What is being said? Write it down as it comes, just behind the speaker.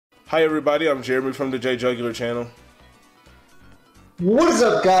Hi everybody, I'm Jeremy from the JayJugular channel. What is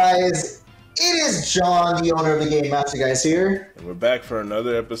up, guys? It is John, the owner of the Game Master Guys here. And we're back for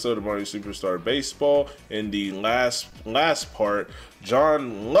another episode of Mario Superstar Baseball. In the last part,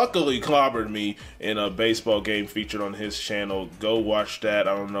 John luckily clobbered me in a baseball game featured on his channel. Go watch that.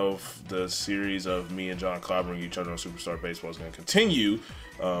 I don't know if the series of me and John clobbering each other on Superstar Baseball is going to continue.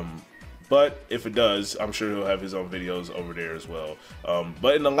 But if it does, I'm sure he'll have his own videos over there as well.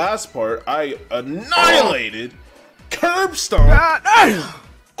 But in the last part, I annihilated, curb stomp,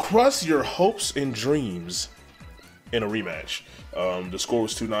 crush your hopes and dreams in a rematch. The score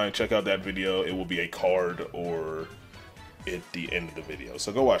was 2-9. Check out that video. It will be a card or at the end of the video.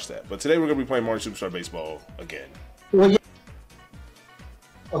 So go watch that. But today we're going to be playing Mario Superstar Baseball again. Well, yeah.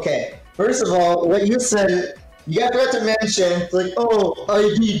 Okay, first of all, what you said... You got to mention, like, oh,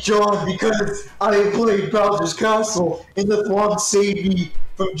 I beat John because I played Bowser's Castle and the Swamp saved me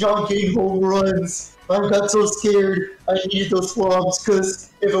from John getting home runs. I got so scared I needed those swamps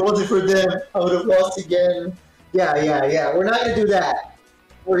because if it wasn't for them, I would have lost again. Yeah. We're not going to do that.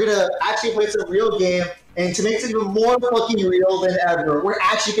 We're going to actually play some real game, and to make it even more fucking real than ever, we're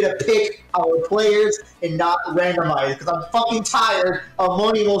actually going to pick our players and not randomize, because I'm fucking tired of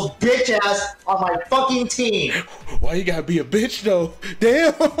Money most bitch ass on my fucking team. Why you gotta be a bitch though?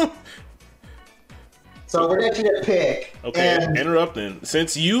 Damn! So we're actually going to pick. Okay, interrupting.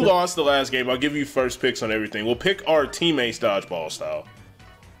 Since you lost the last game, I'll give you first picks on everything. We'll pick our teammates dodgeball style.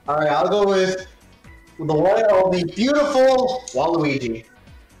 Alright, I'll go with the one and only beautiful Waluigi.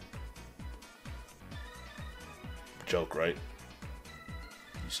 Joke, right?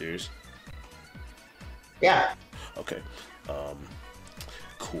 You serious? Yeah. Okay.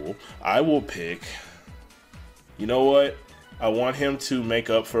 Cool. I will pick... You know what? I want him to make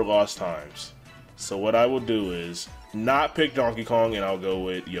up for lost times. So what I will do is not pick Donkey Kong, and I'll go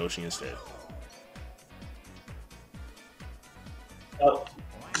with Yoshi instead. Oh.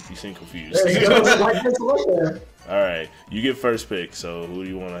 You seem confused. Alright. You get first pick, so who do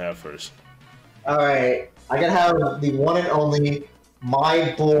you want to have first? Alright. I gotta have the one and only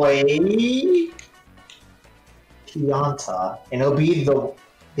my boy Pianta, and it'll be the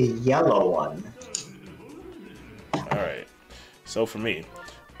yellow one. Alright. So for me,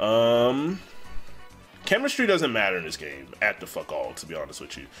 chemistry doesn't matter in this game at the fuck all, to be honest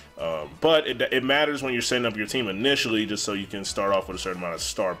with you. But it matters when you're setting up your team initially, just so you can start off with a certain amount of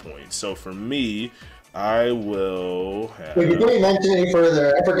star points. So for me, I will have... Wait, before you mention any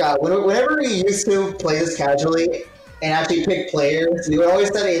further, I forgot. Whenever we used to play this casually and actually pick players, we would always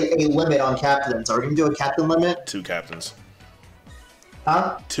set a limit on captains. Are we going to do a captain limit? 2 captains.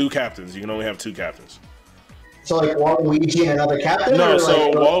 Huh? 2 captains. You can only have 2 captains. So like Waluigi and another captain? No, or so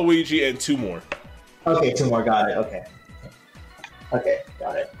like, Waluigi and 2 more. Okay, 2 more. Got it. Okay. Okay,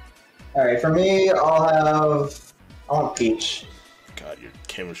 got it. Alright, for me, I want Peach. God, your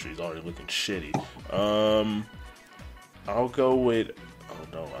chemistry is already looking shitty. I'll go with... Oh,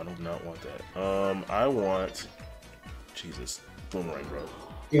 no, I do not want that. I want... Jesus. Boomerang, bro.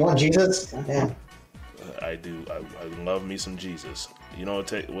 You want Jesus? Yeah. I do. I love me some Jesus. You know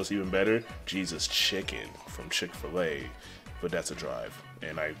what's even better? Jesus chicken from Chick-fil-A. But that's a drive.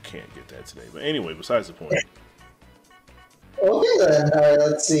 And I can't get that today. But anyway, besides the point. Okay then. Alright,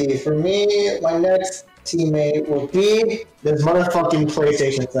 let's see. For me, my next teammate will be this motherfucking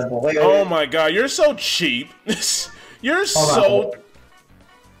PlayStation symbol. Wait. Oh my god, you're so cheap. You're so...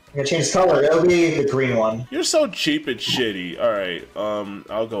 I'm gonna change color. It'll be the green one. You're so cheap and shitty. Alright,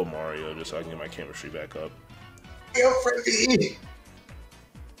 I'll go Mario just so I can get my chemistry back up. Yo, Freddy!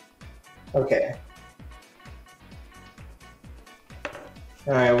 Okay.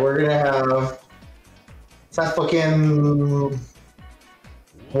 Alright, we're gonna have... that fucking...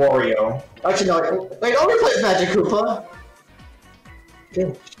 Wario. Actually, no, wait, don't replace Magic Koopa!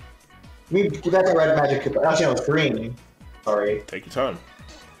 Okay. We got the red Magic Koopa. Actually, no, it's green. Sorry. Take your time.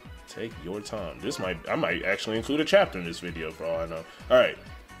 Take your time. I might actually include a chapter in this video for all I know. Alright.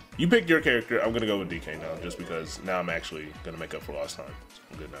 You picked your character. I'm gonna go with DK now, just because now I'm actually gonna make up for lost time. So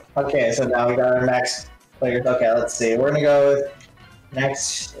I'm good now. Okay, so now we got our next players. Okay, let's see. We're gonna go with...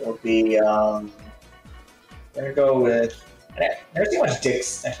 Next will be, we're gonna go with... I never seen much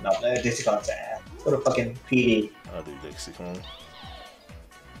Dix. Actually, no, Dixie Kong's let's go to fucking PD. I'll do Dixie Kong.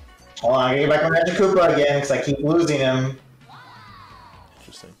 Hold on, I gotta get back on Magic Koopa again, because I keep losing him.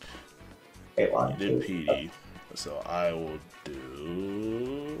 Interesting. Okay, one, You did PD, so I will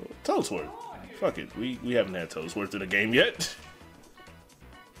do... Toadsworth. Fuck it, we haven't had Toadsworth in a game yet.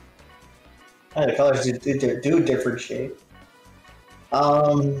 Oh, the colors do differentiate.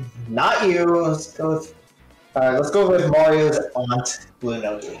 Not you. Let's go with Alright, let's go with Mario's aunt, Blue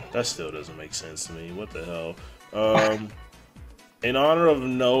Noki. That still doesn't make sense to me. What the hell? In honor of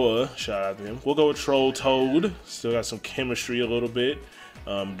Noah, shout out to him, we'll go with Troll Toad. Still got some chemistry a little bit.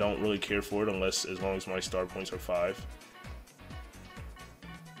 Don't really care for it as long as my star points are 5.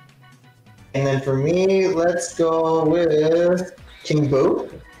 And then for me, let's go with King Boo.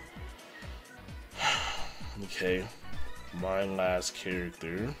 Okay, my last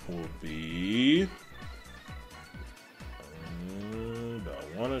character will be... do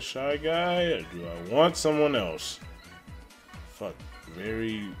I want a Shy Guy or do I want someone else? Fuck,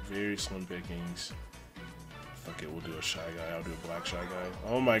 very, very slim pickings. Fuck it, we'll do a Shy Guy. I'll do a black Shy Guy.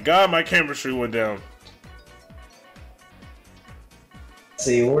 Oh my god, my chemistry went down. Let's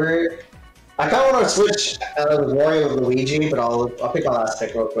see, I kind of want to switch Wario with Luigi, but I'll pick my last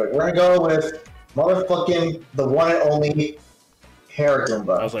pick real quick. We're gonna go with motherfucking the one and only Hair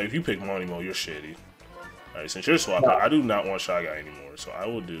Goomba. I was like, if you pick Monimo, you're shitty. Alright, since you're swapping, I do not want Shy Guy anymore, so I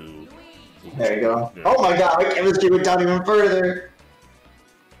will do... There you go. Yeah. Oh my god, my chemistry went down even further.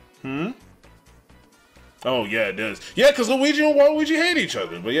 Oh yeah, it does. Yeah, because Luigi and Waluigi hate each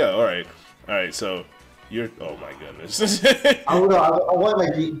other. But yeah, alright. Alright, so you're... Oh my goodness. I want my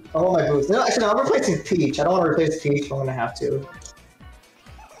boots. No, actually, no, I'm replacing Peach. I don't want to replace Peach, but I'm gonna have to.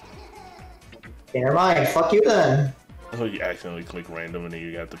 Okay, never mind. Fuck you then. Oh, you accidentally click random and then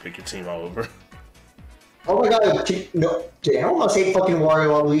you have to pick your team all over. Oh my god, no. Dude, I almost hate fucking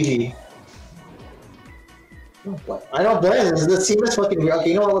Wario and Luigi. I don't blame this. This team is fucking weird.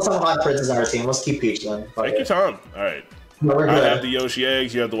 Okay, you know what? Let's have a hot princess on our team. Let's keep Peach then. Take your time. Alright. No, I have the Yoshi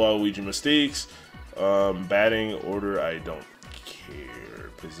eggs, you have the Waluigi Mystiques. Batting order, I don't care.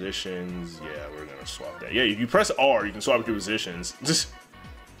 Positions, yeah, we're gonna swap that. Yeah, if you press R, you can swap your positions.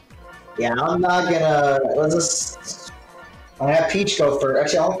 Yeah, I'm not gonna. Let's just. I'm gonna have Peach go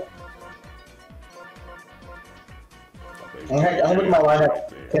first. Actually, I'm gonna make my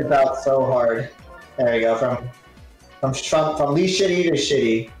lineup pimp out so hard. There you go. From least shitty to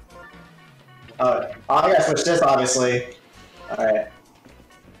shitty. I gotta switch this, obviously. All right.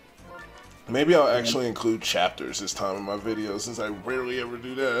 Maybe I'll actually include chapters this time in my videos, since I rarely ever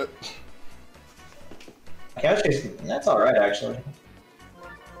do that. That's all right, actually.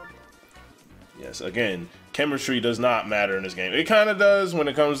 Yes, again, chemistry does not matter in this game. It kind of does when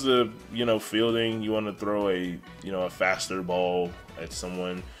it comes to, fielding. You want to throw a faster ball at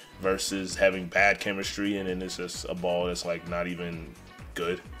someone versus having bad chemistry, and then it's just a ball that's like not even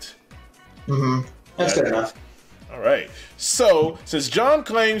good. That's good enough. All right. So, since John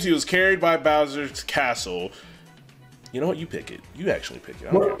claims he was carried by Bowser's castle, you know what? You pick it. You actually pick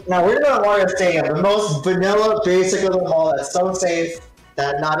it. Now we're gonna Wario Stadium, the most vanilla, basic of them all. That's so safe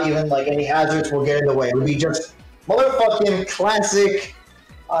that not even like any hazards will get in the way. It would be just motherfucking classic.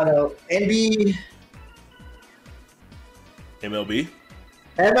 I don't know, MLB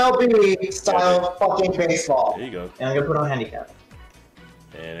style fucking baseball. There you go. And I'm gonna put on handicap.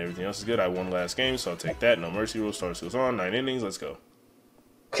 And everything else is good. I won last game, so I'll take that. No mercy rule. Starts goes on. 9 innings. Let's go.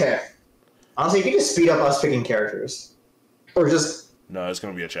 Okay. Honestly, you can just speed up us picking characters, or just. No, it's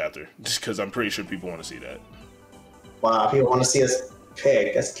gonna be a chapter, just because I'm pretty sure people want to see that. Wow, people want to see us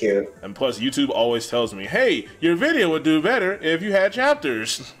pick. That's cute. And plus, YouTube always tells me, "Hey, your video would do better if you had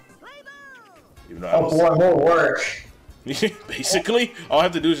chapters." Even though boy, more work. Basically, all I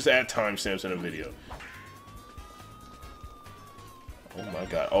have to do is just add timestamps in a video. Oh my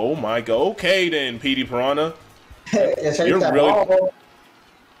god. Oh my god. Okay then, Petey Piranha. You're really...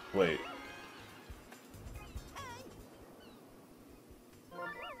 Wait.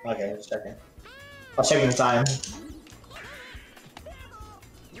 Okay, just checking. I'll check the time.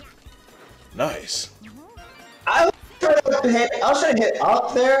 Nice. I was trying to hit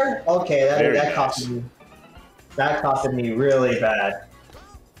up there. Okay, that cost me. That costed me really bad.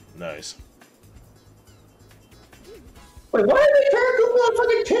 Nice. Wait, why did they turn Google a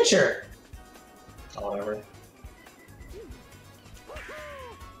fucking pitcher? Oh, whatever.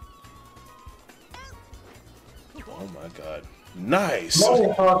 Oh my god. Nice!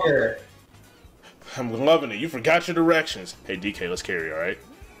 Motherfucker! I'm loving it. You forgot your directions. Hey DK, let's carry, alright?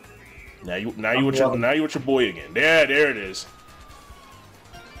 Now you with your boy again. There it is.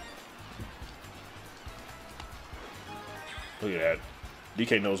 Look at that.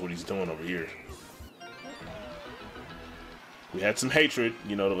 DK knows what he's doing over here. We had some hatred,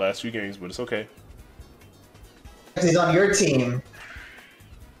 the last few games, but it's okay. He's on your team.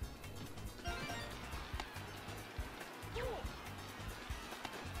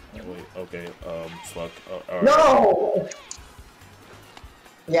 Wait, okay, fuck. Right. No!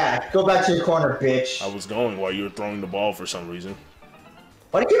 Yeah, go back to your corner, bitch. I was going while you were throwing the ball for some reason.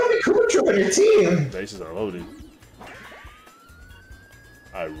 Why do you have a Koopa Troop on your team? Bases are loaded.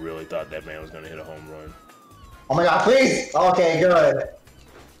 I really thought that man was gonna hit a home run. Oh my god, please! Okay, good.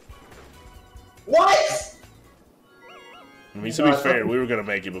 What? I mean, to be fair, we were gonna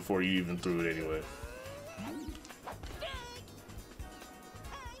make it before you even threw it anyway.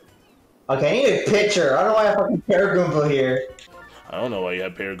 Okay, I need a pitcher. I don't know why I have fucking Paragoomba here. I don't know why you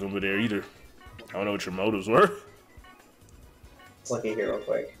had Paragoomba there either. I don't know what your motives were. Let's look at here real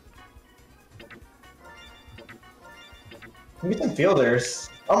quick. Give me some fielders.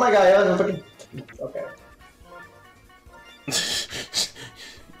 Oh my god, I was fucking... Okay.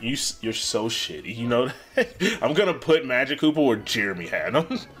 You're so shitty, you know that? I'm gonna put Magic Koopa where Jeremy had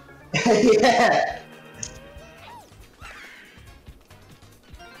him. Yeah!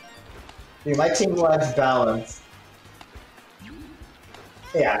 Dude, my team lacks balance.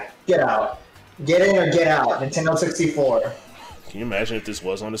 Yeah, get out. Get in or get out. Nintendo 64. Can you imagine if this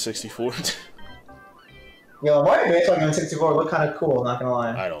was on the 64? Yo, Mario Baseball on 64 look kind of cool, not gonna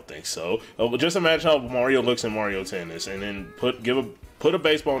lie. I don't think so. But just imagine how Mario looks in Mario Tennis, and then put a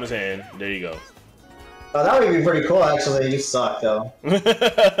baseball in his hand. There you go. Oh, that would be pretty cool, actually. You suck, though.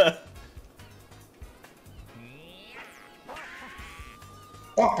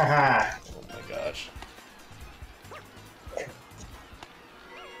 Oh my gosh. You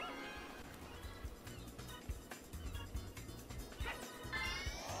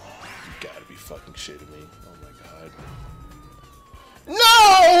gotta be fucking shitting me. Oh my god.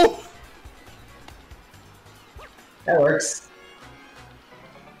 No! That works.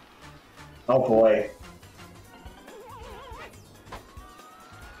 Oh boy.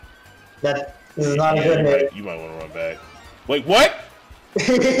 This is not a good hit. You might want to run back. Wait, what?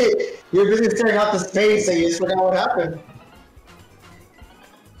 You're busy staring out the space and you just forgot what happened.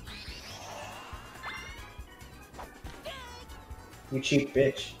 You cheap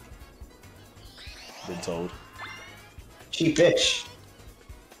bitch. Been told. Cheap bitch.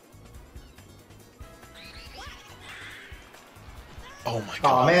 Oh my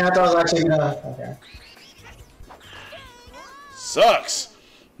god. Oh man, I thought I was actually gonna... Okay. Sucks.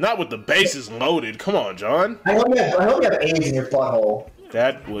 Not with the bases loaded. Come on, John. I hope you have AIDS in your butthole.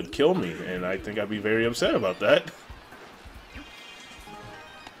 That would kill me, and I think I'd be very upset about that.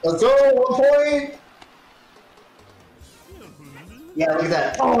 Let's go, 1 point! Yeah, look at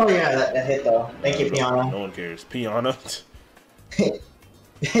that. Oh yeah, that hit though. Thank you, Piana. No one cares. Piana.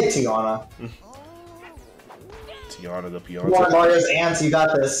 Tiana. Tiana the Piana. Come on, Mario's ants, you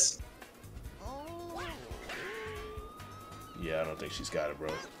got this. Yeah, I don't think she's got it, bro.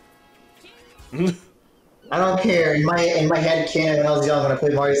 I don't care. In my head canon when I was young, when I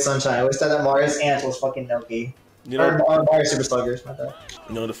played Mario Sunshine, I always thought that Mario's ants was fucking Noki. You know, or Mario Super Sluggers, my bad.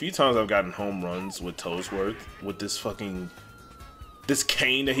 You know, the few times I've gotten home runs with Toesworth, with this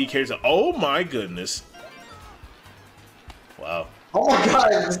cane that he carries. Oh my goodness! Wow. Oh my god,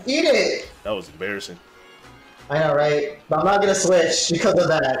 just eat it! That was embarrassing. I know, right? But I'm not gonna switch because of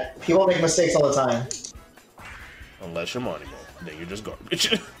that. People make mistakes all the time. Unless you're Monaco, then you're just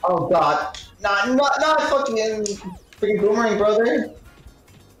garbage. Oh god. Not fucking freaking boomerang, brother.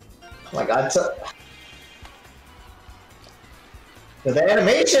 Oh my god, the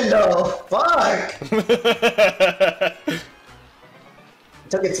animation though! Fuck!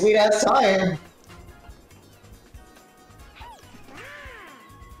 Took its sweet ass time.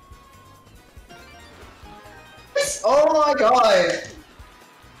 Oh my god!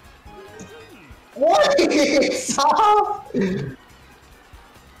 What? Stop!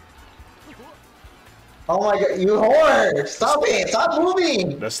 Oh my god, you whore! Stop it! Stop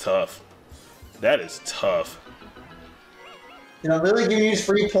moving! That's tough. That is tough. You know, really giving you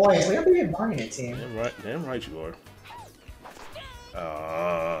free points. Look at the Mario team. Damn right you are.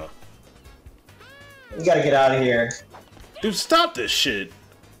 You gotta get out of here. Dude, stop this shit.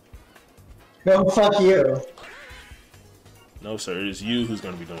 No, fuck you. No, sir, it is you who's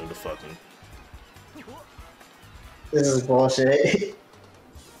gonna be doing the fucking. This is bullshit.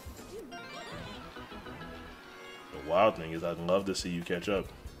 The wild thing is I'd love to see you catch up.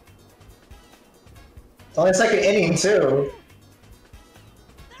 It's only second inning, too.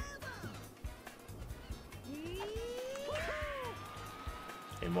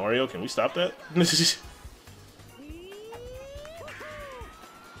 Hey, Mario, can we stop that?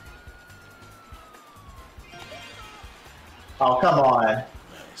 Oh, come on.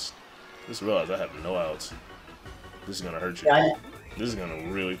 Nice. Just realized I have no outs. This is gonna hurt you. Yeah, This is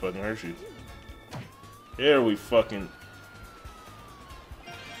gonna really fucking hurt you. Here we fucking.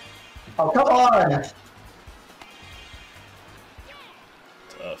 Oh, come on.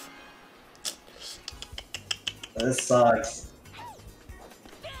 Tough. This sucks.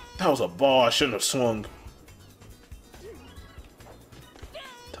 That was a ball. I shouldn't have swung.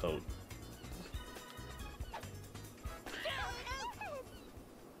 Toad.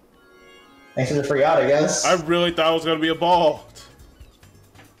 Thanks for the free out, I guess. I really thought it was gonna be a ball.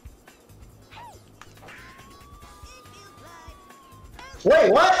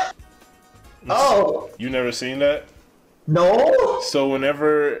 Wait, what? Oh. You never seen that? No? So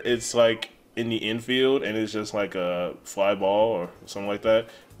whenever it's like in the infield and it's just like a fly ball or something like that,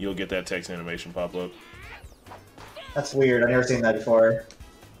 you'll get that text animation pop up. That's weird. I've never seen that before.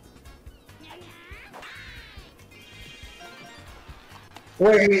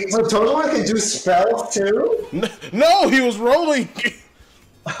 Wait, so Total can do spells too? No, he was rolling.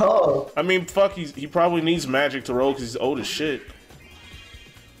 Oh. I mean, fuck, he probably needs magic to roll because he's old as shit.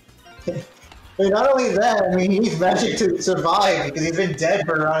 Wait, not only that, I mean, he needs magic to survive because he's been dead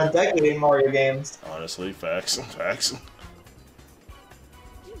for around a decade in Mario games. Honestly, facts. Facts.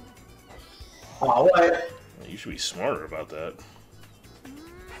 Oh, what? You should be smarter about that.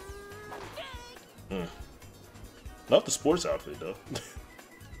 Not the sports outfit, though.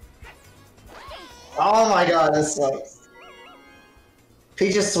 Oh my god, this sucks.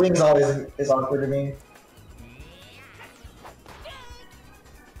 He just swings always is awkward to me.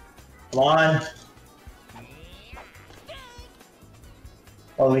 Come on.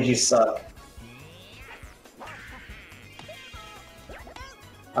 Waluigi suck.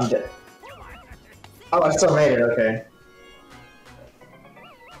 I'm dead. Oh, I still made it, okay.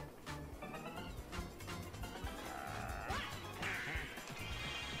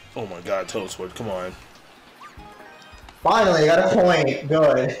 Oh my god, Toadsword, come on. Finally, I got a point.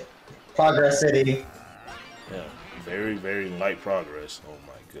 Good. Progress City. Yeah, very, very light progress. Oh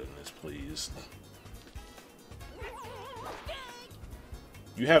my goodness, please.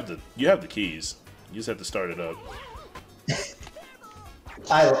 You have the keys. You just have to start it up.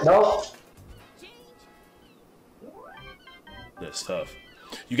 Nope. That's tough.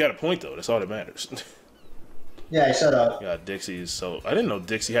 You got a point though. That's all that matters. Yeah, shut up. Yeah, Dixie is so. I didn't know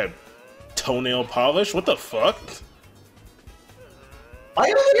Dixie had toenail polish. What the fuck? I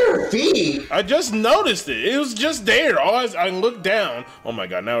don't look at her feet. I just noticed it. It was just there. I looked down. Oh my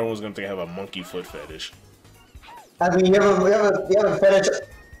god! Now everyone's gonna think I have a monkey foot fetish. I mean, you have a fetish.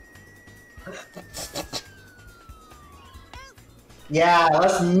 Yeah,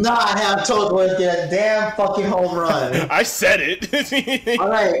 let's not have Toadwood get a damn fucking home run. I said it.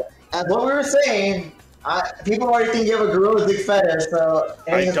 Alright, as what we were saying, people already think you have a gorilla dick fetish, so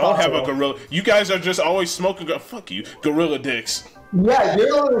I don't have a gorilla. You guys are just always smoking. Fuck you, gorilla dicks. Yeah, you're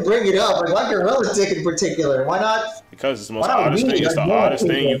the one to bring it up. Like, why gorilla dick in particular? Why not? Because it's the most oddest thing. It's the oddest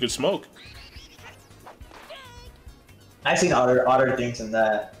thing you could smoke. I've seen odder things than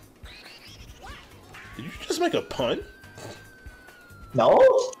that. Did you just make a pun? No?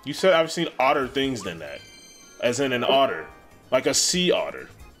 You said I've seen odder things than that. As in an otter. Like a sea otter.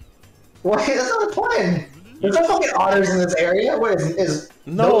 Wait, that's not a pun. There's no fucking otters in this area. What is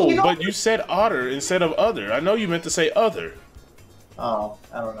No, but you said otter instead of other. I know you meant to say other. Oh,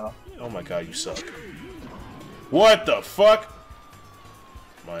 I don't know. Oh my god, you suck. What the fuck?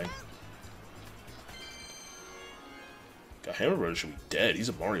 Mine. God, Hammer Brother should be dead. He's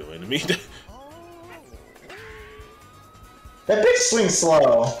a Mario enemy. That bitch swings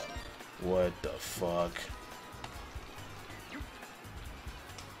slow. What the fuck?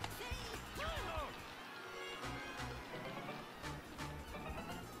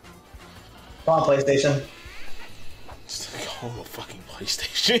 Come on, PlayStation. Call him a fucking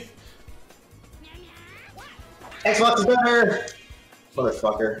PlayStation. Xbox is better!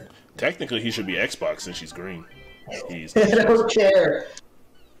 Motherfucker. Technically, he should be Xbox since she's green. He's I don't care.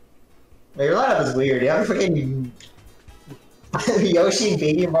 Man, your lineup is weird. You have freaking Yoshi,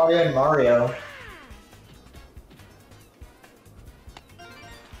 Baby Mario, and Mario.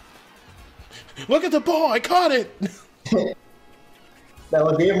 Look at the ball! I caught it! That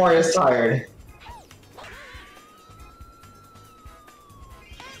would be Mario's tired.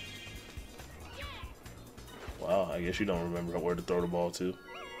 Wow, I guess you don't remember where to throw the ball to.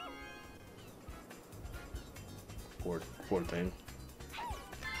 Poor thing.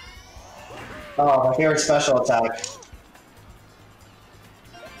 Oh, my favorite special attack.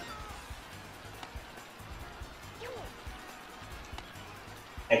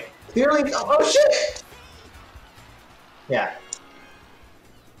 Clearly, oh shit! Yeah.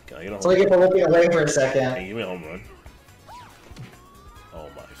 Can I get a home So I get to looking away for a second. Hey, give me a home run. Oh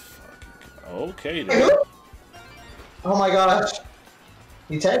my fucking god. Okay, dude. Oh my gosh.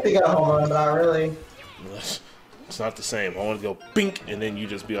 You technically got a home run, but not really. It's not the same. I want to go bink, and then you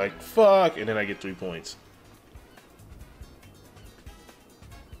just be like, fuck, and then I get 3 points.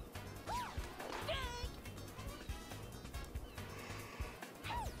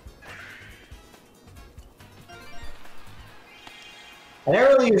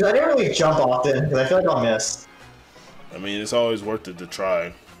 I didn't really jump often because I feel like I'll miss. I mean, it's always worth it to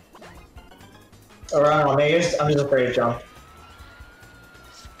try. Or I don't know, maybe I'm just afraid to jump.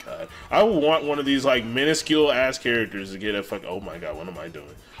 God, I would want one of these like minuscule ass characters to get a fuck. Oh my god, what am I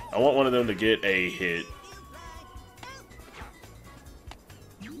doing? I want one of them to get a hit.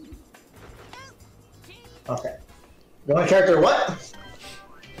 Okay. You want a character what?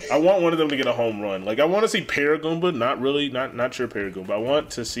 I want one of them to get a home run. Like I want to see Paragoomba, not really, not sure Paragoomba. I want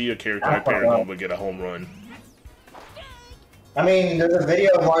to see a character like Paragoomba get a home run. I mean, there's a video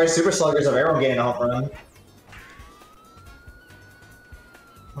of Mario Super Sluggers of everyone getting a home run.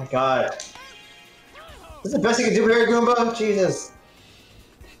 Oh my god. This is the best you can do with Paragoomba? Jesus.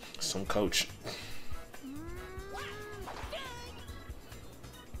 Some coach.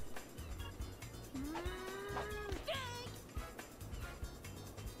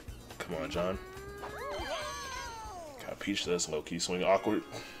 Come on, John. God, Peach does low-key swing awkward.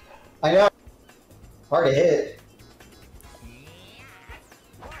 I know. Hard to hit.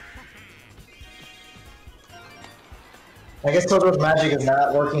 I guess Toad's magic is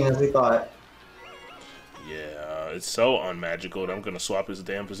not working as we thought. Yeah, it's so unmagical that I'm gonna swap his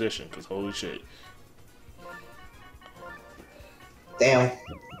damn position, because holy shit. Damn.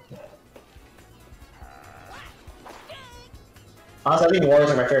 Honestly, I think Warrior's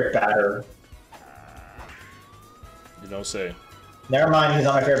like my favorite batter. You don't say. Never mind, he's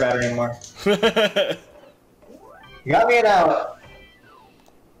not my favorite batter anymore. You got me an out.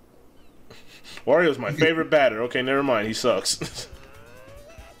 Wario's my favorite batter. Okay, never mind. He sucks.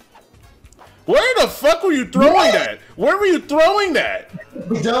 Where the fuck were you throwing that? Where were you throwing that?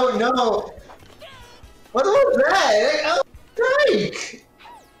 We don't know. What was that? Oh, strike!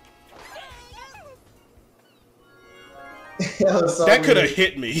 That could have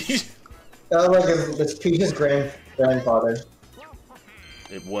hit me. That was like it's Peach's grandfather.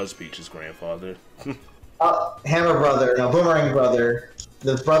 It was Peach's grandfather. Hammer brother. No, Boomerang brother.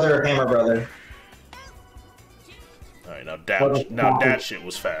 The brother of Hammer brother. Alright, now that shit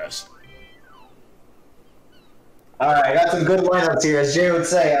was fast. Alright, I got some good lineups here. As Jay would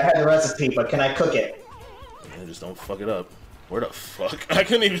say, I had the recipe, but can I cook it? Man, just don't fuck it up. Where the fuck? I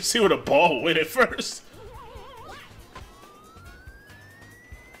couldn't even see where the ball went at first.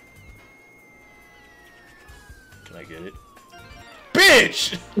 Can I get it?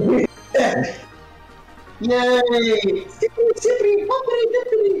 Bitch! Yay! Sippity, bumpity,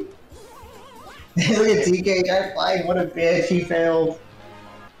 dippity. Look at TK guy flying. What a bitch. He failed.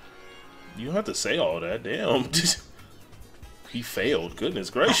 You don't have to say all that. Damn. He failed. Goodness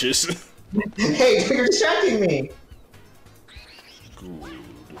gracious. Hey, you're distracting me. Good.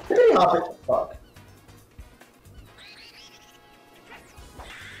 Dippity hopper. Fuck.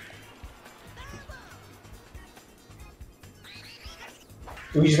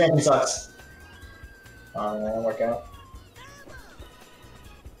 Luigi's Mansion sucks. Oh, that won't work out.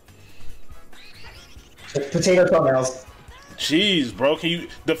 Potato thumbnails. Jeez, bro. Can you...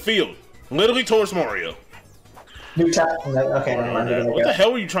 The field. Literally towards Mario. New tap. Okay, never mind. What the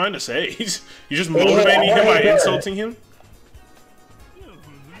hell were you trying to say? You just motivating him by insulting him?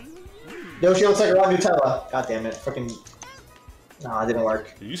 Yoshi looks like a raw Nutella. God damn it. Freaking... Nah, it didn't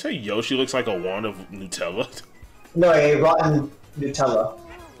work. Did you say Yoshi looks like a wand of Nutella? No, a rotten Nutella.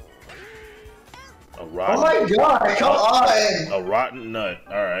 A rotten... Oh my god, come on! A rotten nut.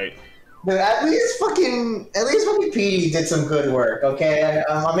 Alright. Dude, at least fucking Petey did some good work, okay?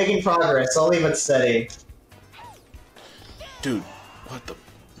 I'm making progress, slowly but steady. Dude, what the...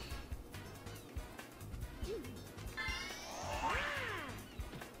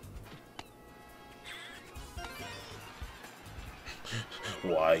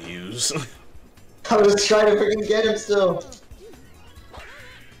 Why use? I was trying to freaking get him still.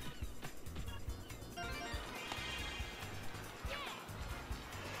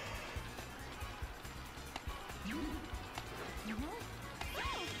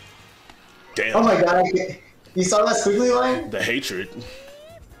 Damn. Oh my god, you saw that squiggly line? The hatred.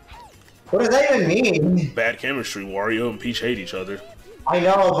 What does that even mean? Bad chemistry. Wario and Peach hate each other. I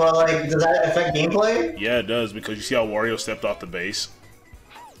know, but like, does that affect gameplay? Yeah, it does, because you see how Wario stepped off the base?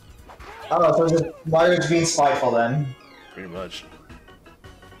 Oh, so just Mario's being spiteful then. Pretty much.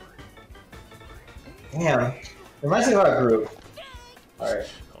 Damn. Reminds me about a group. Alright.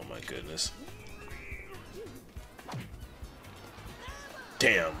 Oh my goodness.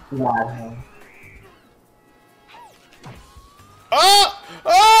 Damn. Yeah. Oh!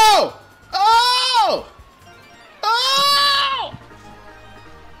 Oh! Oh! Oh!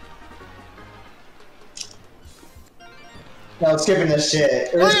 No, skipping this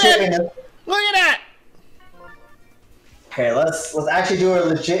shit. We're skipping this. Look at that! Okay, let's actually do a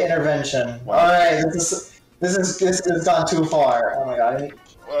legit intervention. All right, this has gone too far. Oh my god.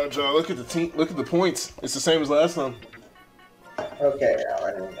 Wow, John, look at the team. Look at the points. It's the same as last time. Okay,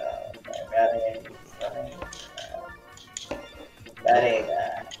 batting.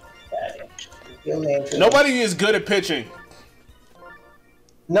 Nobody is good at pitching.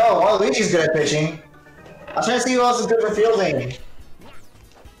 No, Waluigi's good at pitching. I'm trying to see who else is good for fielding.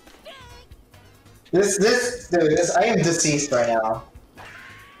 Dude, I am deceased right now.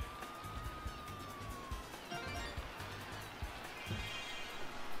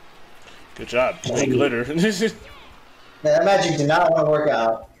 Good job, JayJugular. Man, that magic did not want to work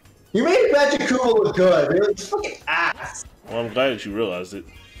out. You made Magic Kuba look good. It was fucking ass. Well, I'm glad that you realized it.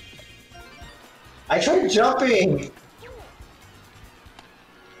 I tried jumping.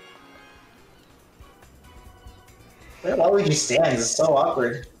 Where Waluigi stands is so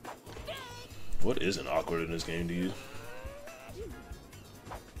awkward. What isn't awkward in this game to you?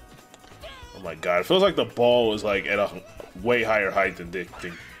 Oh my god, it feels like the ball is like at a way higher height than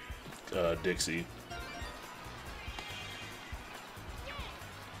Dixie.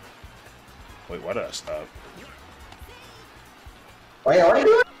 Wait, why did I stop? Wait, what are you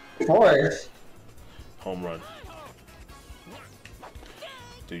doing? Fourth. Home run.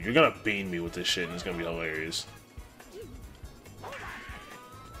 Dude, you're gonna bean me with this shit and it's gonna be hilarious.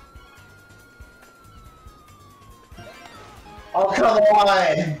 Oh, come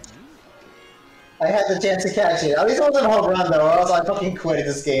on! I had the chance to catch it. At least it wasn't a home run, though, or else I fucking quit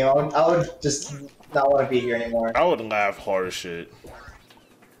this game. I would just not want to be here anymore. I would laugh hard as shit.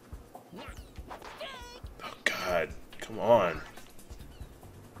 Oh, God. Come on.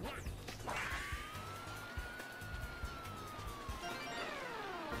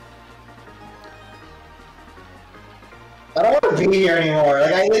 I don't want to be here anymore.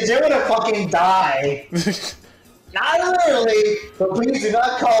 Like, I legit want to fucking die. Not literally, but please do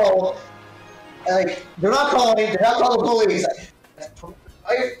not call. Like, do not call me. Do not call the police.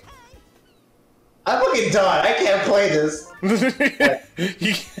 I'm fucking done. I can't play this.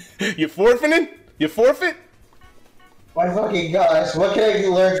 You forfeiting? You forfeit? My fucking gosh, what can I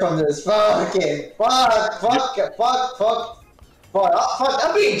learn from this? Fucking fuck.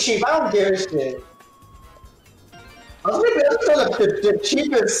 I'm being cheap. I don't give a shit. I was gonna be the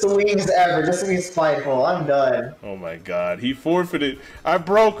cheapest swings ever, just to be spiteful. I'm done. Oh my god, he forfeited. I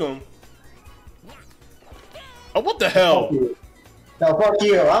broke him. Oh, what the hell? Fuck you. No, fuck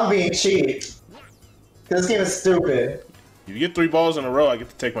you. I'm being cheap. This game is stupid. If you get 3 balls in a row, I get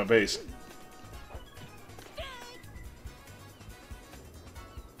to take my base.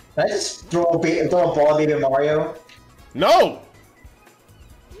 Can I just throw a ball at Baby Mario? No!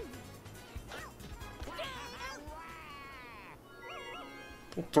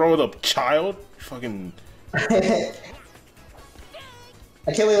 Don't throw it up, child. Fucking. I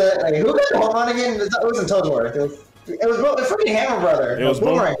can't believe that. Like, who got the home run again? It wasn't Toadsworth. It was freaking Hammer Brother. It was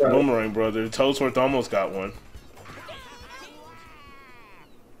Boomerang Brother. Boomerang Brother. Toadsworth almost got one.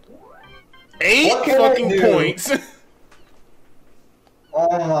 8 fucking points.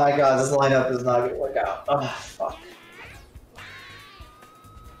 Oh my god, this lineup is not gonna work out. Oh, fuck.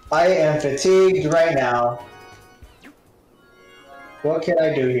 I am fatigued right now. What can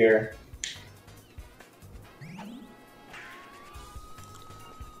I do here?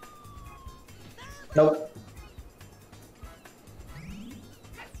 Nope.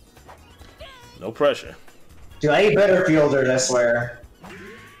 No pressure. Dude, I need better fielders, I swear.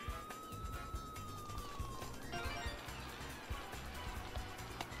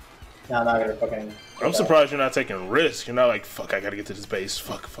 No, I'm not gonna fucking... I'm surprised you're not taking risks. You're not like, fuck, I gotta get to this base.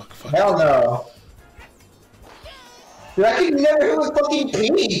 Fuck. Hell no. Dude, I could never hit with fucking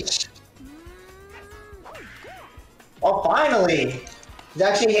Peach! Oh, finally! He's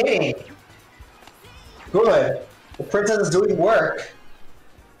actually hitting. Good. The princess is doing work.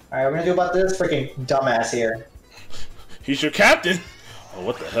 Alright, we're gonna do about this freaking dumbass here. He's your captain. Oh,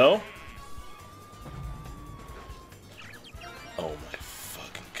 what the hell? Oh my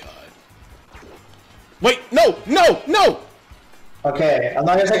fucking god. Wait, no! Okay, I'm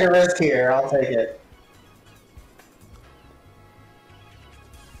not gonna take a risk here. I'll take it.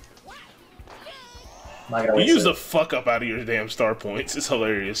 You use the fuck up out of your damn star points. It's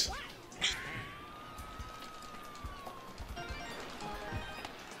hilarious.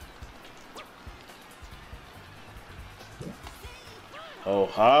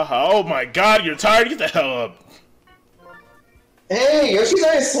 Oh, oh my god, you're tired? Get the hell up. Hey, Yoshi's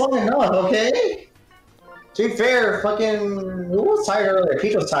already swung enough, okay? To be fair, fucking... Who was tired earlier?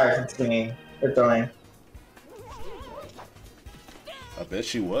 Peach was tired from swinging. Or throwing. I bet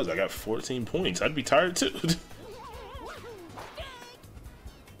she was. I got 14 points. I'd be tired too.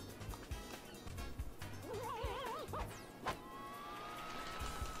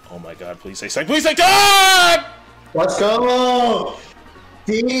 god, please say psych. Please say God! Let's go!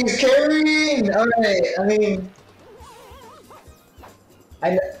 He's carrying! Alright, I mean...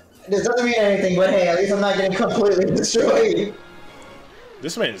 this doesn't mean anything, but hey, at least I'm not getting completely destroyed.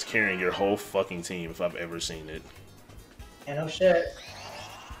 This man is carrying your whole fucking team if I've ever seen it. Yeah, no shit.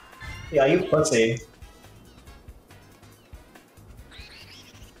 Yeah, you pussy.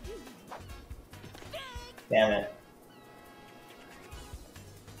 Damn it.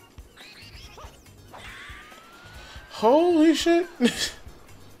 Holy shit.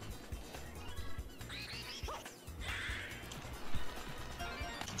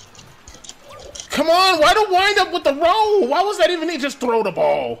 Come on, why the wind up with the roll? Why was that even need? Just throw the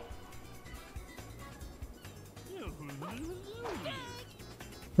ball.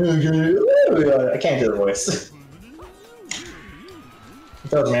 I can't do the voice. It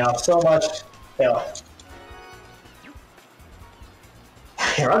throws me off so much. Fail.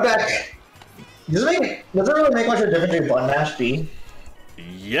 Here, I'm back. Does it really make much of a difference between button mash B?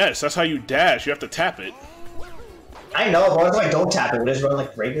 Yes, that's how you dash. You have to tap it. I know, but what if I don't tap it? Will it just run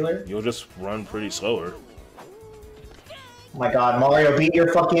like regular? You'll just run pretty slower. Oh my god, Mario, beat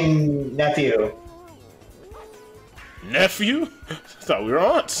your fucking nephew. Nephew? I thought we were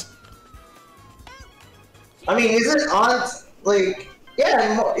aunts. I mean, isn't aunt, like,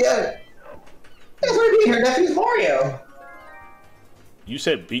 yeah. That's what I mean, her nephew's Mario. You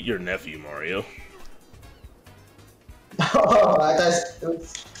said beat your nephew, Mario. Oh,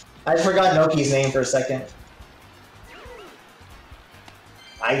 I forgot Noki's name for a second.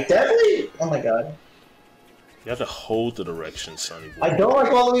 I definitely... Oh my god. You have to hold the direction, Sonny boy. I don't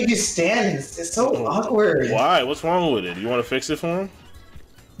like Waluigi's stance. It's so awkward. Why? What's wrong with it? You want to fix it for him?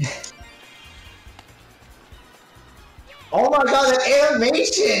 Oh my god, that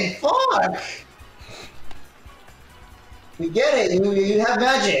animation! Fuck! We get it. You have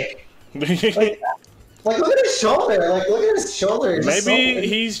magic. Like look at his shoulder. Like look at his shoulder. Maybe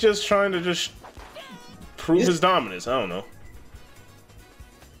he's just trying to just prove his dominance. I don't know.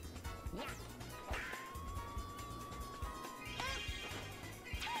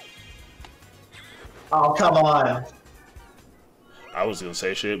 Oh come on! I was gonna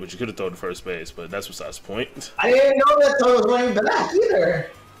say shit, but you could have thrown to first base. But that's besides the point. I didn't know that throw was going back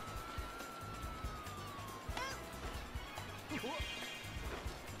either.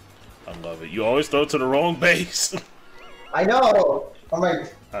 I love it. You always throw to the wrong base. I know. I'm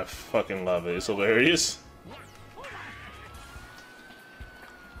like. I fucking love it. It's hilarious.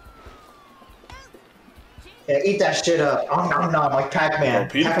 Yeah, eat that shit up. Nom nom, like Pac-Man.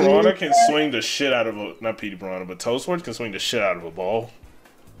 Petey Piranha can swing the shit out of a... Not Petey Piranha, but Toadstool can swing the shit out of a ball.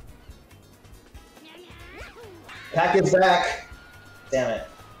 Pac is back. Damn it.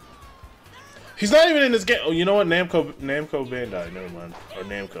 He's not even in this game. Oh, you know what? Namco Bandai. Never mind. Or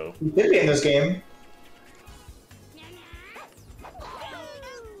Namco. He did be in this game.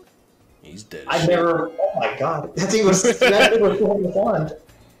 He's dead. I never... Oh my god. That thing was... that thing was so fun.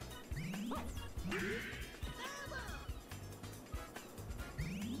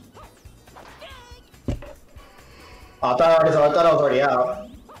 Oh, I thought I was already out.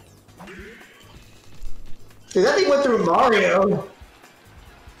 Dude, that thing went through Mario.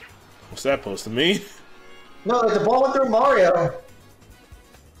 What's that supposed to mean? No, like the ball went through Mario.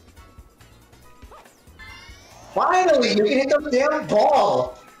 Finally, you can hit the damn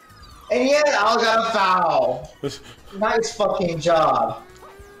ball. And yet, I got a foul. Nice fucking job.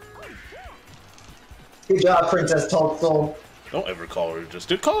 Good job, Princess Toadstool. Don't ever call her just...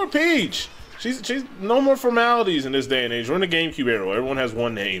 Call her Peach! She's no more formalities in this day and age. We're in the GameCube era. Everyone has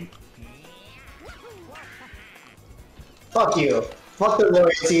one name. Fuck you. Fuck their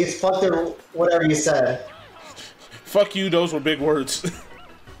loyalties. Fuck their whatever you said. Fuck you, those were big words.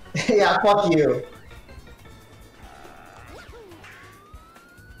 Yeah, fuck you.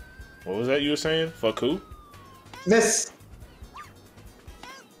 What was that you were saying? Fuck who? Miss.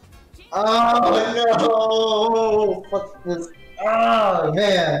 Oh no! Fuck this. Oh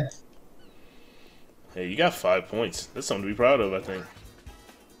man. Hey, you got 5 points. That's something to be proud of, I think.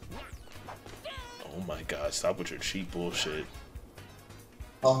 Oh my god, stop with your cheap bullshit.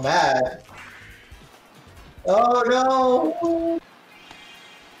 I'm mad. Oh no!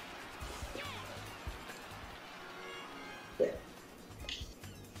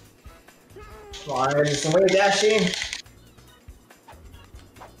 Come on, there's some way dashing.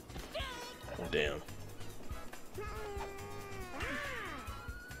 Oh, damn.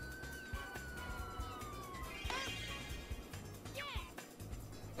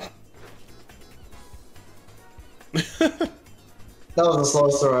 That was the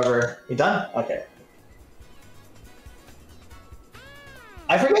slowest throw ever. You done? Okay.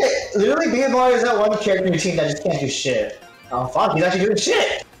 I forget. literally Being Mario is that one character in your team that just can't do shit. Oh fuck, he's actually doing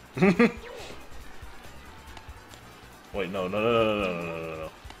shit! Wait, no.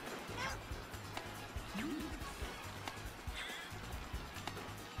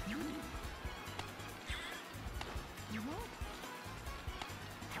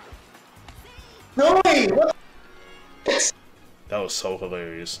 No way! What? That was so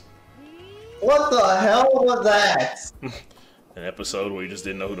hilarious. What the hell was that? An episode where you just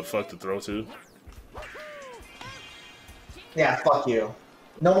didn't know who the fuck to throw to. Yeah, fuck you.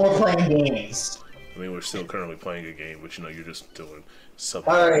 No more playing games. I mean, we're still currently playing a game, but you know, you're just doing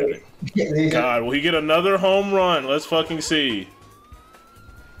something. Alright. God, will he get another home run? Let's fucking see.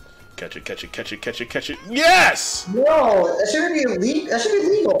 Catch it. Yes! No, that shouldn't be illegal. That should be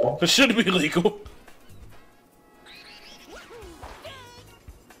legal. It should be legal.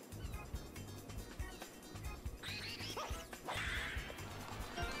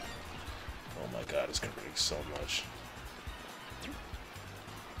 Oh my god, it's hurting so much.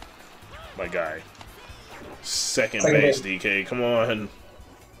 My guy. Second base, DK, come on.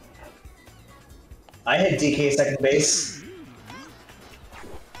 I hit DK second base.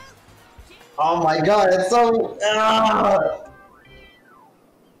 Oh my god, it's so... Oh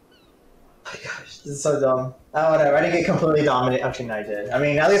my gosh, this is so dumb. Oh, whatever, I didn't get completely dominated. Actually, no, I did. I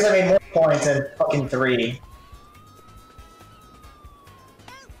mean, at least I made more points than fucking 3.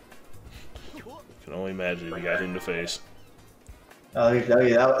 Can only imagine if you got hit in the face. Oh,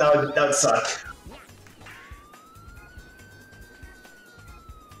 that would suck.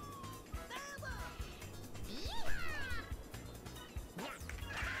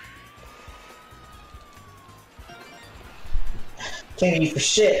 Can't eat for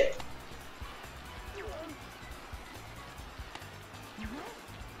shit.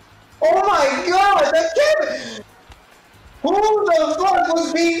 Oh my god, that can't... Who the fuck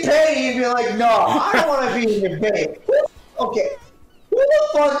was being paid? You'd be like, no, I don't want to be in your bed. Okay, who the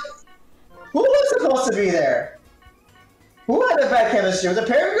fuck? Who was supposed to be there? Who had the bad chemistry? Was it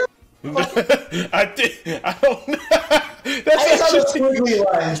Paragon? I don't know. I saw the squiggly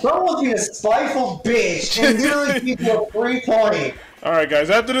line. Someone was being a spiteful bitch and literally people a 3 point. Alright guys,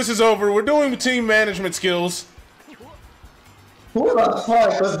 after this is over, we're doing team management skills. Who the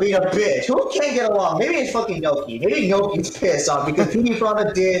fuck was being a bitch? Who can't get along? Maybe it's fucking Noki. Maybe Noki's pissed off because PD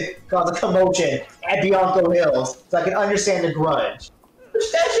Prana did cause a commotion at Bianco Hills, so I can understand the grudge.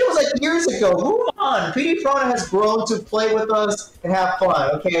 That shit was like years ago. Move on. PD Prana has grown to play with us and have fun,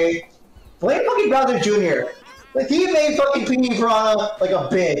 okay? Blame fucking Bowser Jr. Like, he made fucking PD Piranha like a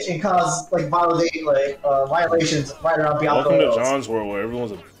bitch and caused like violations right around Bianco Hills. Welcome to John's world where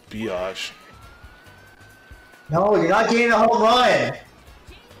everyone's a biatch. No, you're not getting a home run.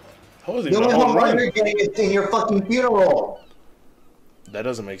 How is it The only a home run you're getting is in your fucking funeral. That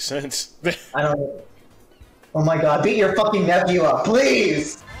doesn't make sense. I don't know. Oh my god, beat your fucking nephew up,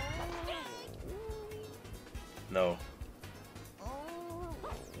 please! No.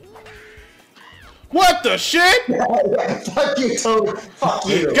 What the shit? Fuck you, Toad. Fuck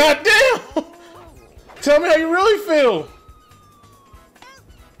you. God damn! Tell me how you really feel.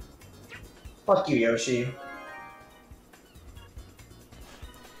 Fuck you, Yoshi.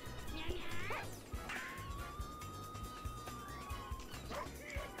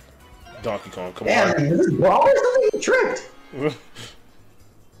 Donkey Kong, come Damn, on. this is brawl or something? You tripped.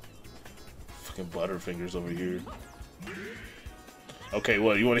 Fucking Butterfingers over here. Okay,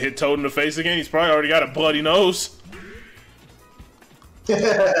 what, you want to hit Toad in the face again? He's probably already got a bloody nose.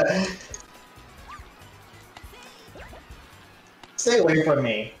 Stay away from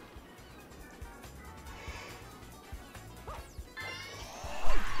me.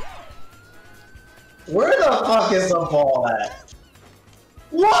 Where the fuck is the ball at?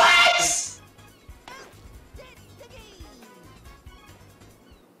 What?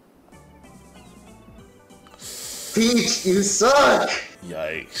 Peach, you suck!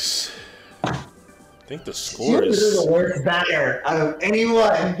 Yikes. I think the score She is... is the worst batter out of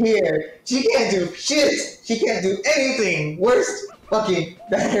anyone here. She can't do shit. She can't do anything. Worst fucking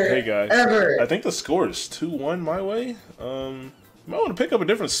batter Hey guys, ever. I think the score is 2-1 my way. You might want to pick up a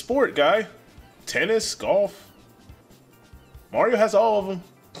different sport, guy. Tennis, golf. Mario has all of them.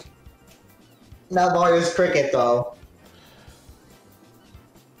 Not Mario's cricket, though.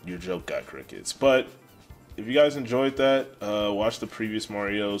 Your joke got crickets. But if you guys enjoyed that, watch the previous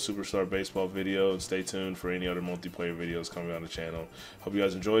Mario Superstar Baseball video and stay tuned for any other multiplayer videos coming on the channel. Hope you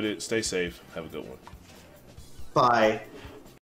guys enjoyed it. Stay safe. Have a good one. Bye.